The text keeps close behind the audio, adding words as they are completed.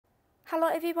Hello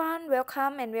everyone,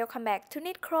 welcome back to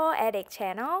Knit Crow Addict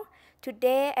channel.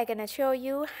 Today I'm gonna show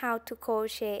you how to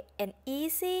crochet an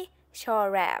easy shawl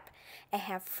wrap. I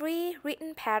have free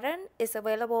written pattern is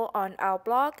available on our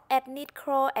blog at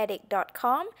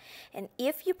knitcrowaddict.com, and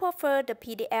if you prefer the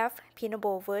PDF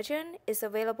printable version, is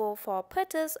available for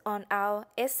purchase on our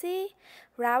Etsy,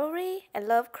 Ravelry, and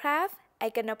Lovecraft.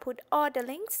 I'm gonna put all the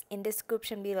links in the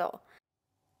description below.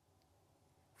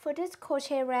 For this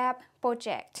crochet wrap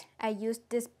project, I used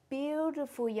this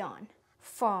beautiful yarn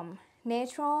from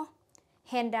Natural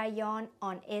Hand-Dyed Yarn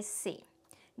on Etsy.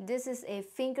 This is a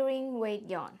fingering weight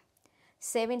yarn,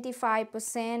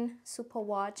 75%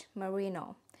 superwash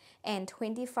merino and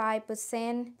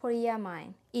 25%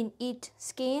 polyamide. In each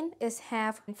skein is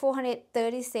have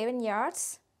 437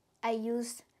 yards. I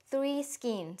used 3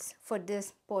 skeins for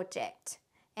this project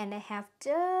and I have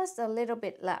just a little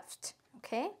bit left,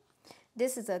 okay?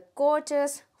 This is a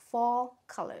gorgeous fall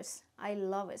colors. I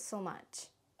love it so much.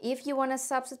 If you want to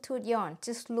substitute yarn,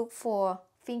 just look for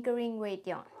fingering weight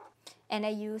yarn. And I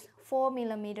use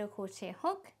 4mm crochet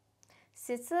hook,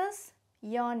 scissors,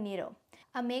 yarn needle.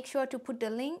 I'll make sure to put the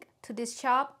link to this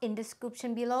shop in the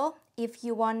description below if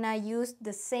you want to use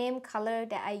the same color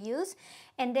that I use.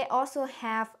 And they also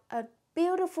have a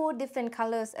beautiful different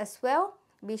colors as well.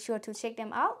 Be sure to check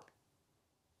them out.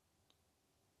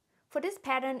 For this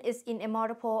pattern is in a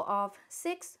multiple of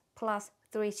 6 plus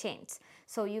 3 chains.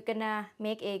 So you're gonna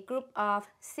make a group of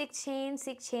 6 chains,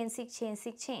 6 chains, 6 chains,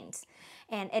 6 chains.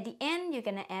 And at the end, you're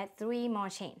gonna add 3 more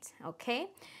chains, okay?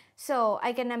 So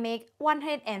I'm gonna make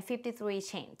 153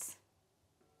 chains.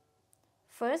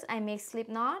 First, I make slip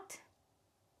knot,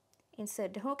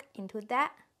 insert the hook into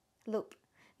that loop.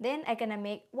 Then I'm gonna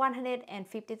make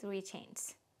 153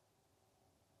 chains.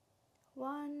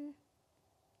 1,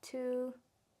 2,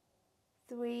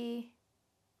 3,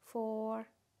 4,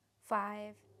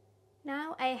 5.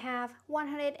 Now I have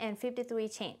 153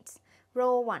 chains.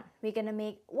 Row 1, we're gonna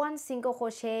make 1 single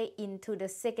crochet into the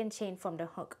second chain from the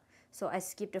hook. So I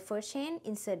skip the first chain,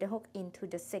 insert the hook into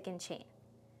the second chain.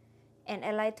 And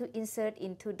I like to insert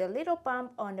into the little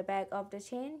bump on the back of the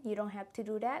chain. You don't have to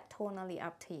do that, totally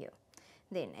up to you.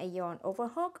 Then I yarn over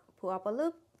hook, pull up a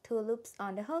loop, 2 loops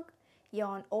on the hook,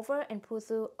 yarn over and pull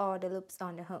through all the loops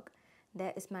on the hook.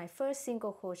 That is my first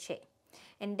single crochet.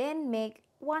 And then make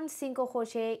 1 single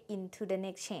crochet into the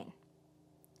next chain.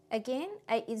 Again,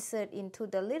 I insert into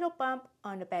the little bump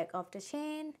on the back of the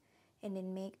chain and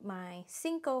then make my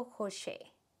single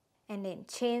crochet. And then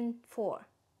chain 4.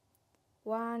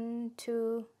 1,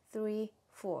 2, 3,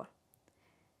 4.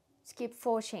 Skip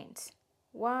 4 chains.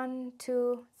 1,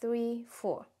 2, 3,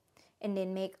 4. And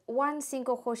then make 1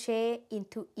 single crochet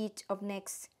into each of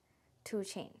next 2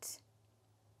 chains.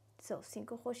 So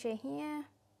single crochet here,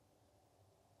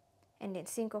 and then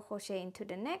single crochet into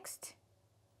the next.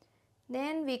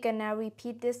 Then we're gonna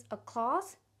repeat this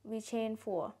across. We chain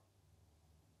 4.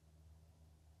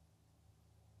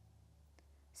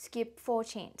 Skip 4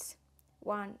 chains.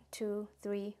 1, 2,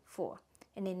 3, 4.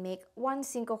 And then make 1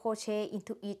 single crochet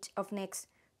into each of next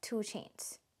 2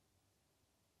 chains.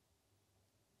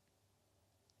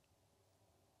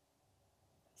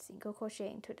 Single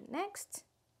crochet into the next.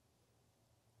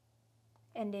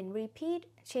 And then repeat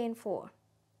chain 4.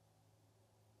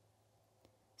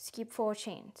 Skip 4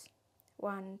 chains.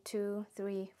 1, 2,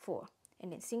 3, 4.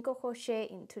 And then single crochet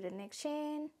into the next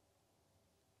chain.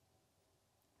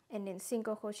 And then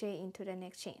single crochet into the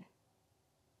next chain.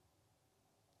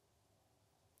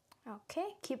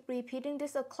 Okay, keep repeating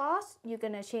this across. You're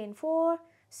gonna chain 4,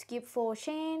 skip 4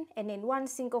 chain, and then 1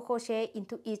 single crochet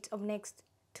into each of next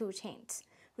 2 chains.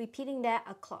 Repeating that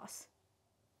across.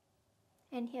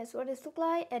 And here's what it looks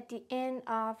like at the end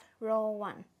of row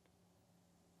 1.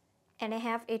 And I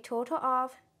have a total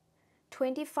of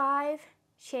 25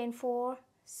 chain 4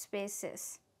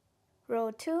 spaces.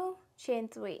 Row 2, chain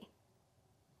 3.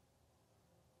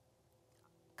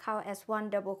 Count as 1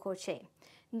 double crochet.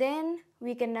 Then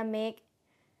we're gonna make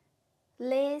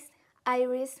lace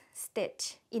iris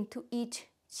stitch into each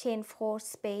chain 4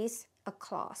 space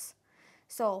across.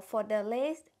 So for the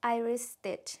lace iris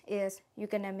stitch is you're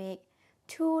gonna make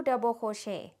 2 double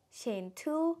crochet, chain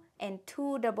 2 and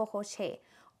 2 double crochet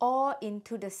all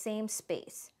into the same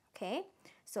space, okay?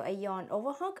 So I yarn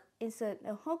over hook, insert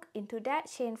a hook into that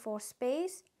chain 4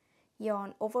 space,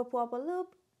 yarn over, pull up a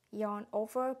loop, yarn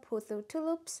over, pull through 2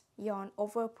 loops, yarn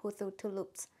over, pull through 2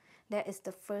 loops. That is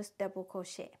the first double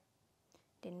crochet.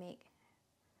 Then make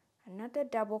another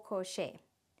double crochet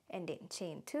and then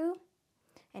chain 2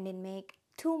 and then make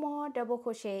 2 more double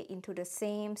crochet into the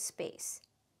same space.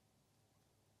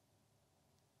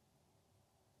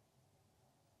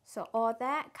 So all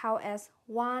that count as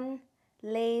 1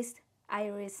 lace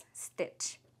iris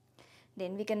stitch.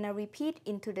 Then we're gonna repeat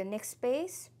into the next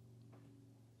space,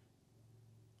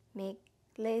 make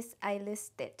lace iris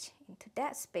stitch into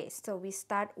that space. So we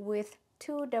start with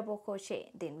 2 double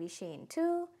crochet, then we chain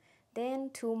 2, then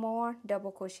 2 more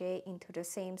double crochet into the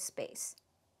same space.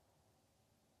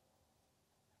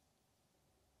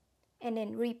 And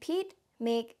then repeat,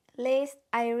 make lace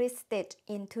iris stitch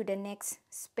into the next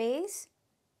space.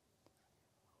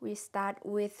 We start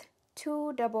with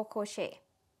 2 double crochet,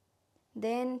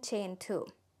 then chain 2,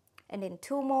 and then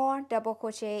 2 more double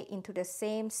crochet into the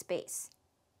same space.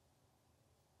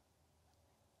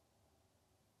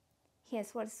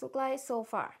 Here's what it looks like so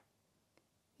far.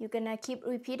 You're gonna keep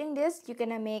repeating this. You're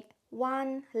gonna make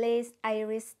 1 lace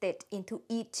iris stitch into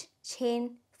each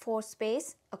chain 4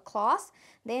 space across.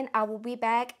 Then I will be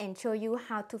back and show you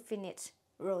how to finish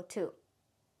row 2.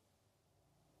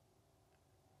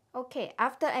 Okay,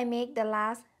 after I make the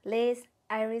last lace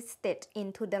iris stitch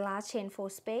into the last chain 4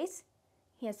 space,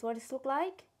 here's what it looks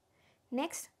like.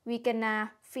 Next, we're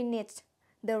gonna finish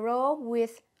the row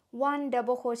with 1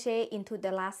 double crochet into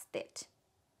the last stitch,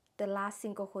 the last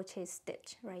single crochet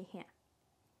stitch right here.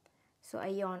 So I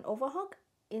yarn over hook,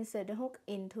 insert the hook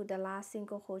into the last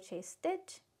single crochet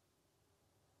stitch,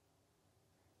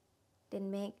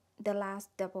 then make the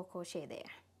last double crochet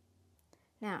there.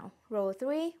 Now, row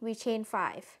 3, we chain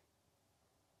 5.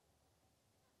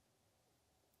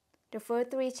 The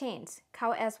first 3 chains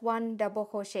count as 1 double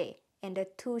crochet, and the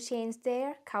 2 chains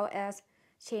there count as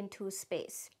chain 2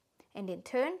 space. And then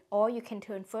turn, or you can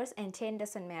turn first and chain,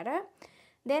 doesn't matter.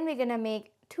 Then we're gonna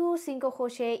make 2 single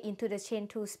crochet into the chain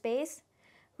 2 space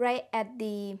right at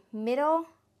the middle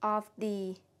of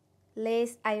the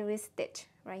lace iris stitch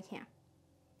right here.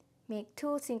 Make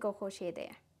 2 single crochet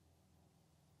there.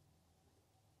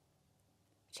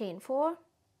 Chain 4,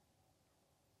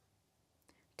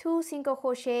 2 single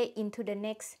crochet into the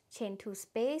next chain 2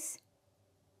 space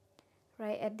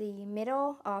right at the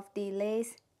middle of the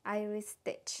lace iris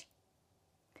stitch.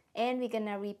 And we're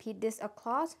gonna repeat this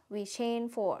across. We chain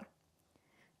 4,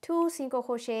 2 single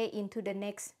crochet into the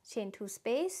next chain 2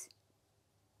 space,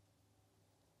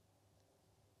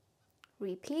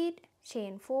 repeat,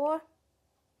 chain 4,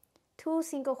 2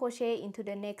 single crochet into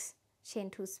the next chain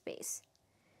 2 space.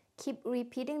 Keep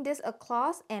repeating this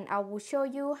across, and I will show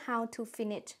you how to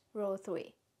finish row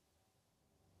 3.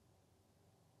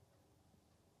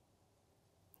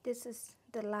 This is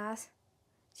the last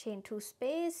chain 2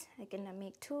 space. I'm gonna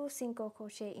make 2 single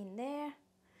crochet in there.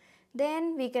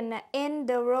 Then we're gonna end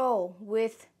the row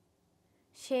with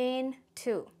chain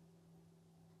 2,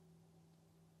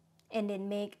 and then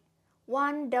make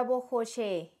 1 double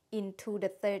crochet into the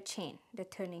third chain, the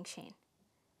turning chain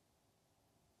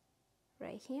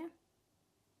right here.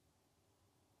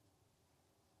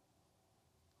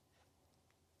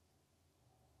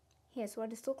 Here's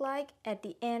what it looks like at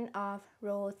the end of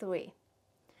row 3.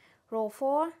 Row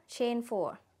 4, chain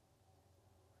 4.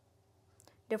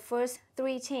 The first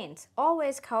 3 chains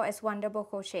always count as 1 double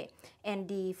crochet, and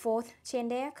the 4th chain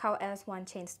there count as 1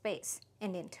 chain space,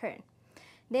 and then turn.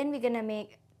 Then we're gonna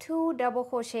make 2 double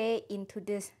crochet into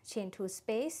this chain 2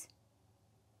 space,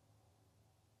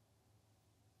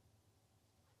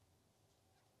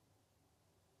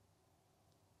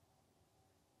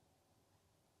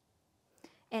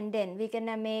 and then we're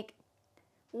gonna make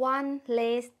 1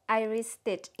 lace iris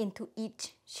stitch into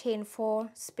each chain 4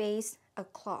 space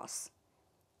across.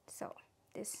 So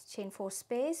this chain 4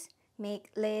 space, make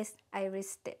lace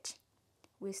iris stitch.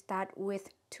 We start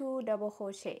with 2 double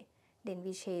crochet, then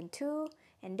we chain 2,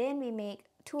 and then we make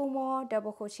 2 more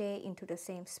double crochet into the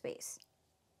same space.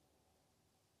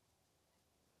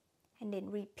 And then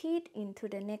repeat into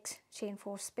the next chain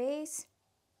 4 space.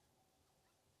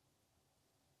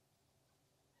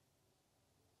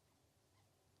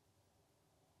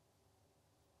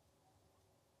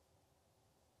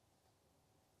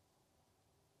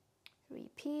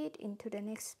 Repeat into the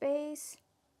next space.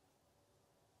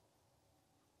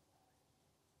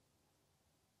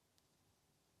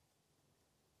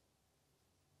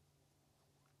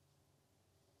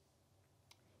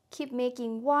 Keep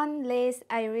making 1 lace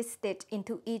iris stitch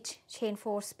into each chain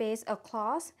 4 space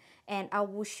across, and I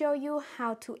will show you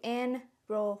how to end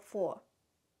row 4.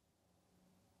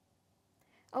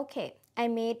 Okay, I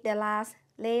made the last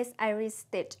lace iris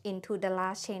stitch into the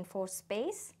last chain 4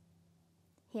 space.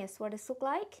 Here's what it looks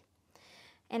like.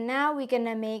 And now we're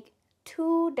gonna make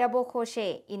 2 double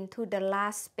crochet into the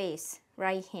last space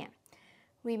right here.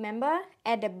 Remember,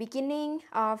 at the beginning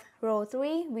of row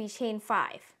 3, we chain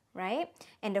 5, right?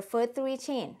 And the first 3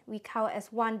 chain, we count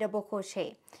as 1 double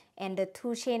crochet. And the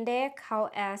 2 chain there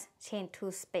count as chain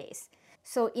 2 space.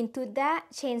 So into that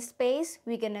chain space,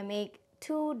 we're gonna make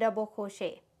 2 double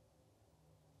crochet.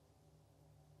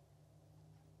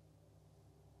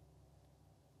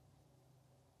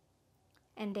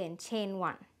 And then chain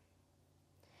 1.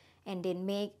 And then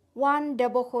make 1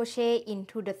 double crochet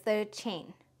into the 3rd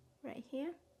chain right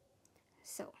here.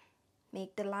 So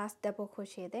make the last double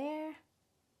crochet there.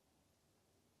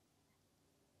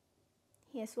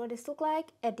 Here's what it looks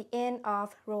like at the end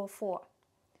of row 4.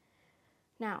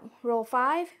 Now row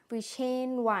 5, we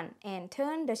chain 1 and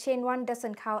turn. The chain 1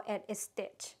 doesn't count as a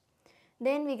stitch.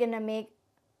 Then we're gonna make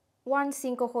 1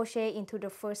 single crochet into the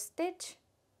first stitch,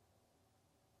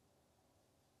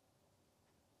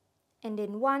 and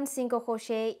then 1 single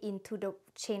crochet into the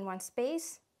chain 1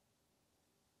 space,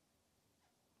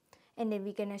 and then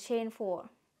we're gonna chain 4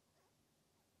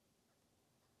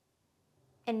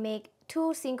 and make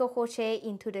 2 single crochet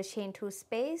into the chain 2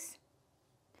 space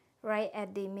right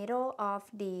at the middle of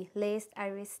the lace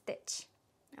iris stitch.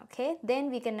 Okay, then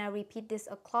we're gonna repeat this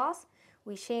across.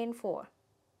 We chain 4,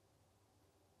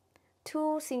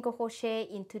 2 single crochet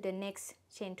into the next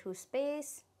chain 2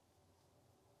 space,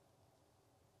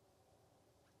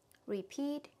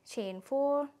 repeat, chain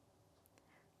 4,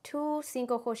 2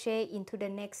 single crochet into the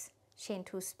next chain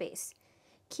 2 space.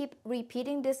 Keep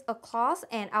repeating this across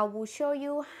and I will show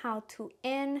you how to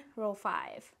end row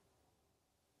 5.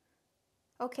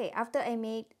 Okay, after I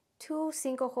made 2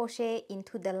 single crochet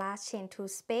into the last chain 2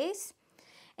 space,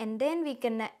 and then we're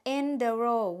gonna end the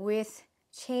row with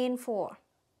chain 4.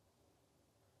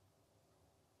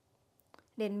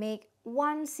 Then make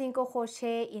 1 single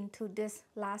crochet into this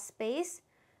last space.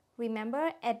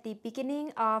 Remember at the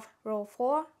beginning of row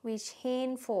 4, we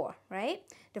chain 4, right?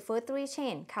 The first 3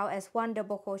 chain count as 1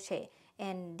 double crochet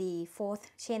and the 4th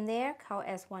chain there count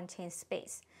as 1 chain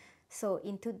space. So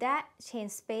into that chain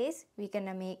space, we're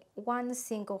gonna make 1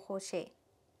 single crochet.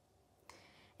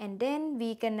 And then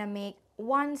we're gonna make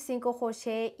 1 single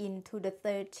crochet into the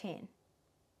 3rd chain.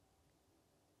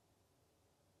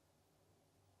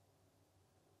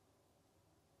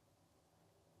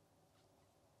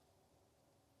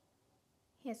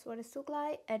 Here's what it looks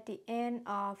like at the end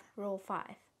of row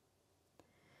 5.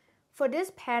 For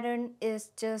this pattern, it's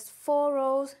just 4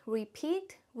 rows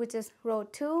repeat, which is row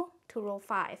 2 to row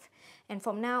 5. And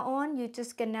from now on, you're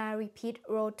just gonna repeat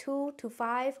row 2 to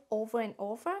 5 over and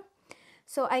over.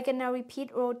 So I'm gonna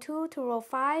repeat row 2 to row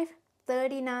 5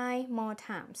 39 more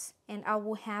times. And I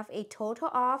will have a total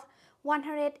of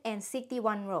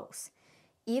 161 rows.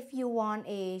 If you want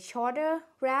a shorter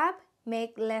wrap,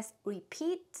 make less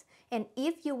repeats. And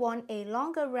if you want a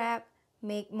longer wrap,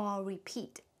 make more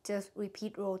repeat. Just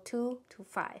repeat row 2 to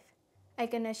 5. I'm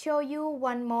gonna show you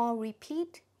one more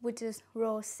repeat, which is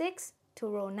row 6 to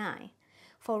row 9.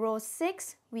 For row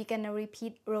 6, we're gonna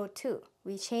repeat row 2.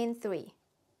 We chain 3,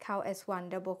 count as 1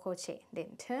 double crochet,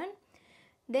 then turn.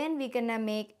 Then we're gonna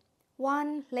make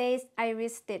 1 lace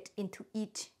iris stitch into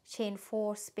each chain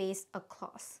 4 space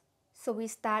across. So we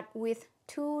start with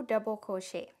 2 double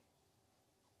crochet.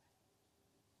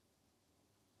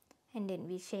 And then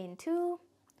we chain 2,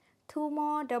 2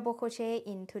 more double crochet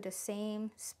into the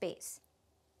same space.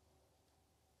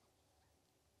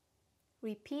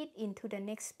 Repeat into the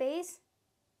next space.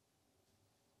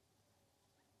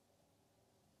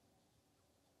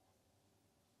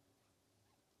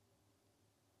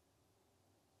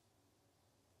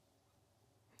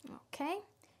 Okay,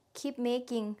 keep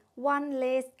making 1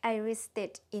 lace iris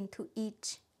stitch into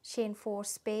each chain 4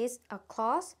 space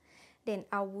across. Then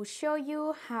I will show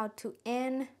you how to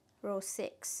end row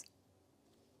 6.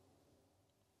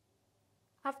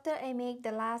 After I make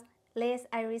the last lace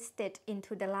iris stitch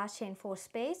into the last chain 4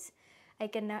 space, I'm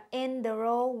gonna end the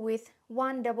row with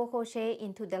 1 double crochet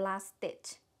into the last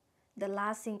stitch, the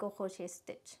last single crochet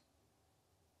stitch,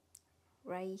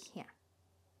 right here.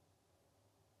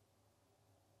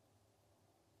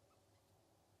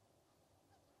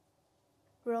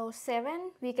 Row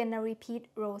 7, we're gonna repeat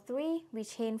row 3, we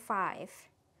chain 5.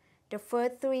 The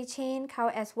first 3 chain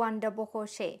count as 1 double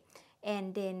crochet,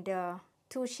 and then the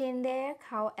 2 chain there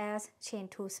count as chain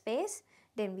 2 space.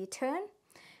 Then we turn,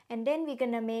 and then we're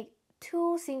gonna make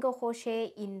 2 single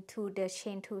crochet into the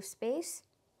chain 2 space.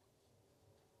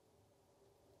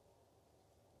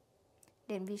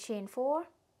 Then we chain 4,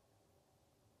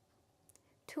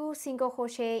 2 single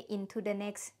crochet into the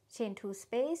next chain 2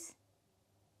 space.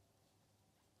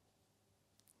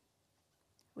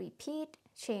 Repeat,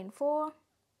 chain 4,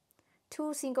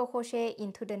 2 single crochet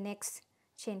into the next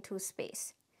chain 2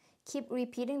 space. Keep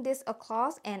repeating this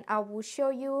across and I will show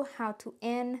you how to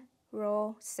end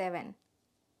row 7.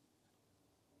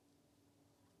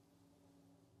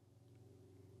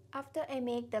 After I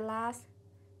make the last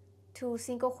 2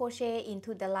 single crochet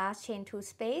into the last chain 2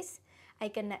 space. I'm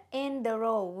gonna end the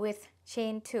row with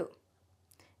chain 2.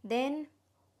 Then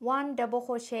 1 double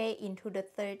crochet into the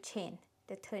third chain,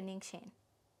 the turning chain.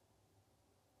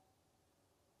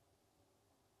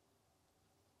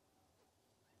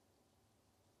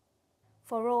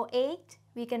 For row 8,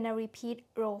 we're gonna repeat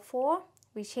row 4,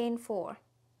 we chain 4.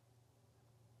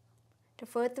 The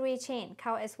first 3 chain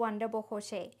count as 1 double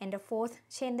crochet, and the fourth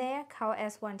chain there count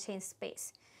as 1 chain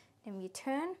space. Then we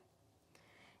turn,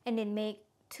 and then make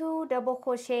 2 double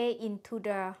crochet into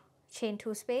the chain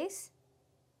 2 space.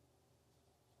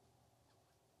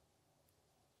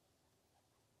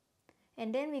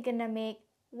 And then we're gonna make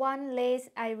 1 lace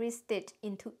iris stitch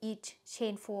into each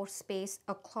chain 4 space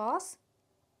across.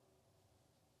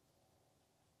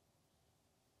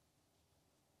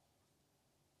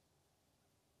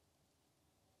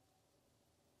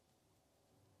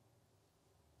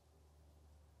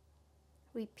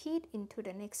 Repeat into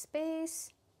the next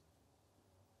space.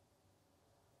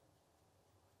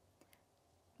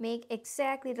 Make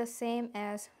exactly the same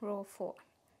as row 4.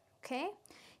 Okay?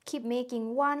 Keep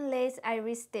making 1 lace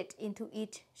iris stitch into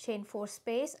each chain 4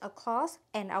 space across,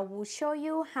 and I will show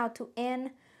you how to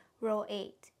end row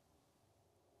 8.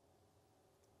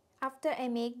 After I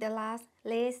make the last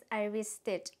lace iris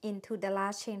stitch into the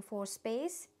last chain 4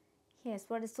 space, here's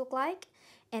what it looks like.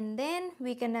 And then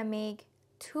we're gonna make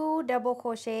 2 double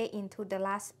crochet into the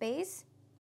last space.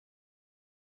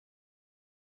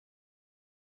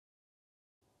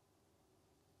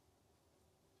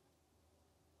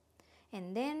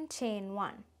 And then chain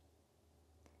 1.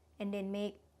 And then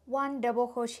make 1 double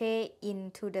crochet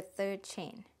into the third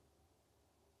chain.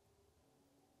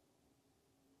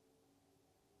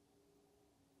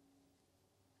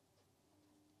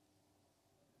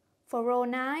 For row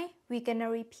 9, we're gonna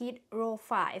repeat row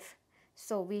 5.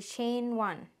 So we chain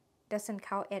 1, doesn't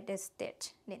count as a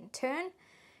stitch. Then turn,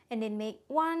 and then make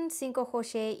 1 single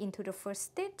crochet into the first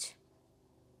stitch,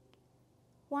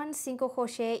 1 single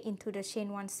crochet into the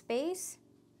chain 1 space,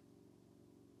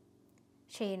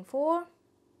 chain 4,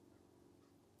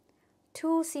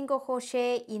 2 single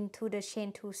crochet into the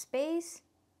chain 2 space,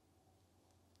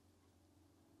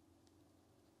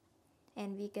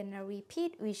 and we're gonna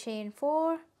repeat. We chain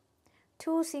 4,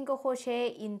 2 single crochet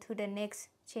into the next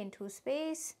chain 2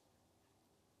 space,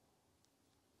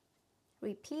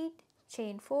 repeat,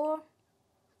 chain 4,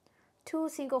 2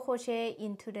 single crochet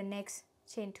into the next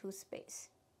chain 2 space.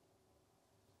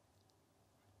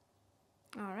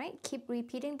 Alright, keep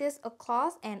repeating this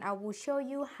across, and I will show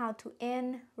you how to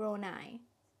end row 9.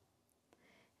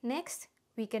 Next,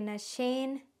 we're gonna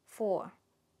chain 4.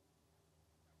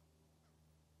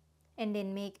 And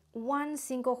then make 1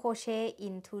 single crochet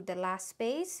into the last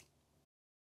space.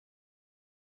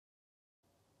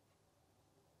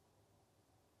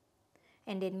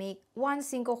 And then make 1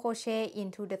 single crochet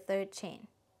into the third chain.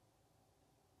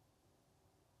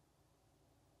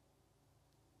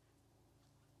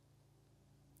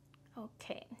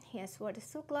 Okay, here's what it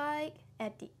looks like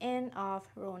at the end of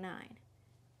row 9.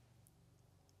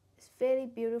 It's very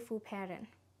beautiful pattern.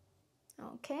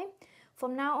 Okay,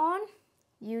 from now on,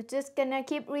 you're just gonna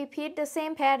keep repeat the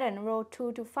same pattern, row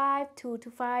 2 to 5, 2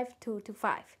 to 5, 2 to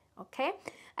 5. Okay,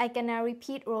 I'm gonna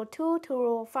repeat row 2 to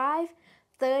row 5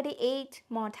 38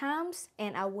 more times,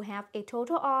 and I will have a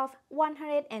total of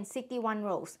 161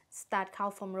 rows. Start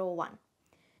count from row 1.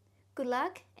 Good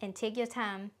luck and take your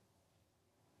time.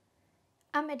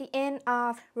 I'm at the end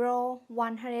of row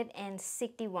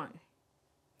 161.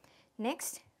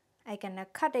 Next, I'm gonna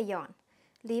cut the yarn.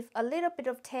 Leave a little bit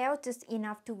of tail, just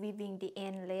enough to weaving the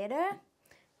end later.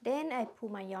 Then I pull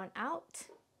my yarn out.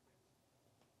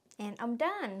 And I'm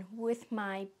done with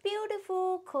my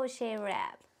beautiful crochet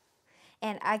wrap.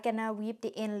 And I'm gonna weave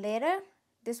the end later,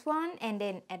 this one, and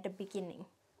then at the beginning.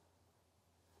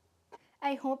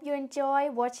 I hope you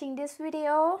enjoy watching this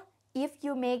video. If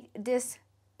you make this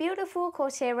beautiful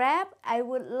crochet wrap, I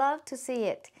would love to see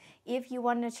it. If you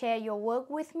want to share your work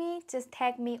with me, just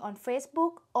tag me on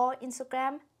Facebook or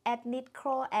Instagram at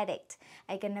KnitCrawAddict.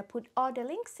 I'm gonna put all the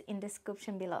links in the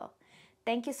description below.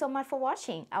 Thank you so much for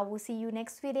watching. I will see you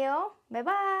next video. Bye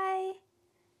bye.